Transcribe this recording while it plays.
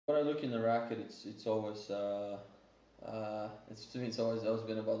When I look in the racket, it's always to me it's always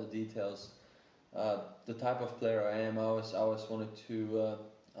been about the details. The type of player I am, I always wanted to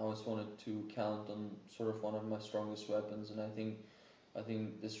count on sort of one of my strongest weapons, and I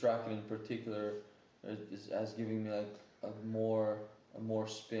think this racket in particular has given me like a more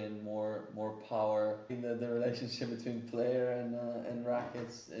spin, more power. I think the relationship between player and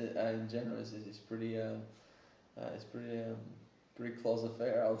rackets in general is pretty pretty close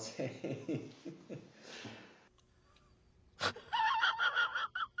affair, I would say.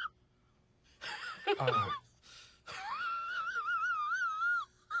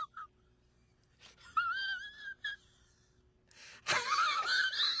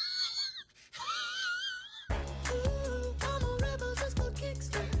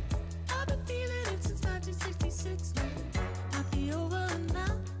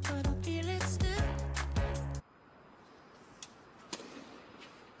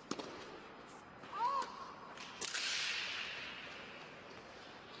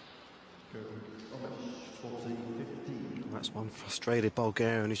 That's one frustrated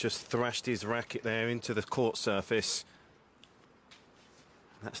Bulgarian who's just thrashed his racket there into the court surface.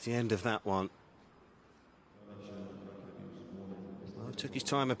 That's the end of that one. Well, he took his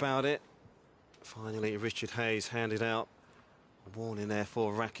time about it. Finally, Richard Hayes handed out a warning there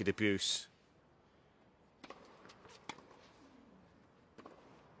for racket abuse.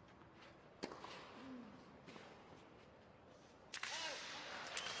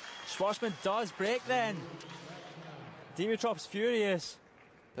 Schwartzman does break then. Dimitrov's furious,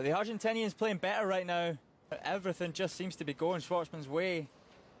 but the Argentinian's playing better right now. Everything just seems to be going Schwartzman's way.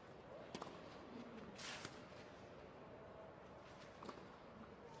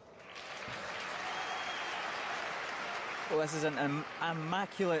 Well, this is an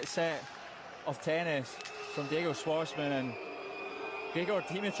immaculate set of tennis from Diego Schwartzman, and Grigor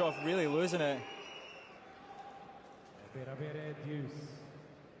Dimitrov really losing it.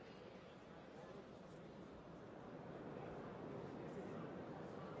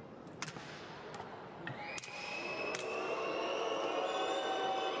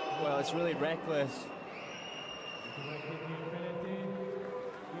 Well, it's really reckless.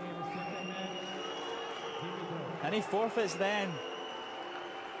 And he forfeits then.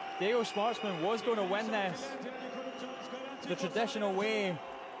 Diego Schwartzman was going to win this the traditional way.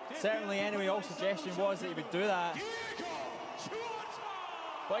 Certainly, anyway, all suggestion was that he would do that.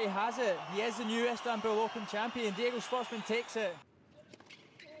 But he has it. He is the new Istanbul Open champion. Diego Schwartzman takes it.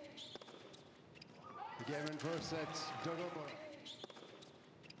 The game in first set, Dogomora.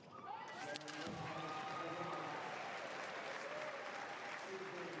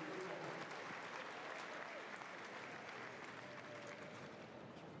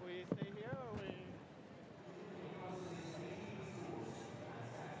 We stay here or we...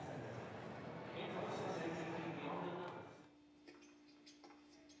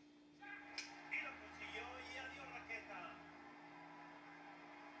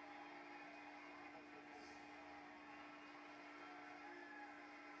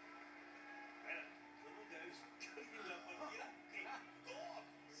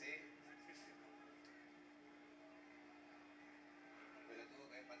 Pero tuvo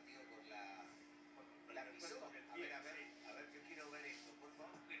que haber partido por la pisó. A ver, yo quiero ver esto, por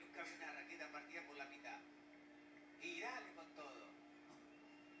favor, que nunca vi una raqueta partida por la mitad. Y dale con todo.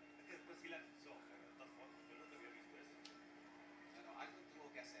 Es que después sí la pisó, pero de todas formas, yo no te había visto eso. No, algo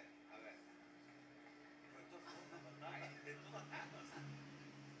tuvo que hacer. A ver. Pero de todas formas, de todas formas.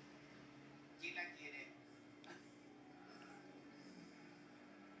 ¿Quién la quiere?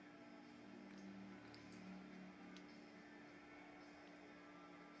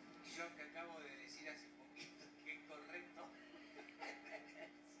 Yo que acabo de decir hace poquito que es correcto.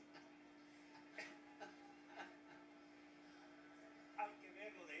 Hay que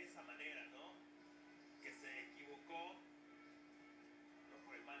verlo de esa manera, ¿no? Que se equivocó, no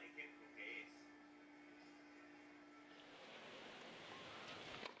por el mal ejemplo que es.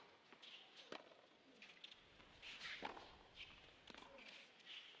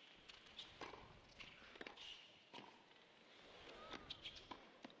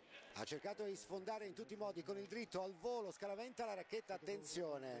 Ha cercato di sfondare in tutti i modi con il dritto al volo, scaraventa la racchetta,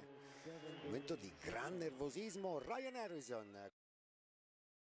 attenzione. Momento di gran nervosismo, Ryan Harrison.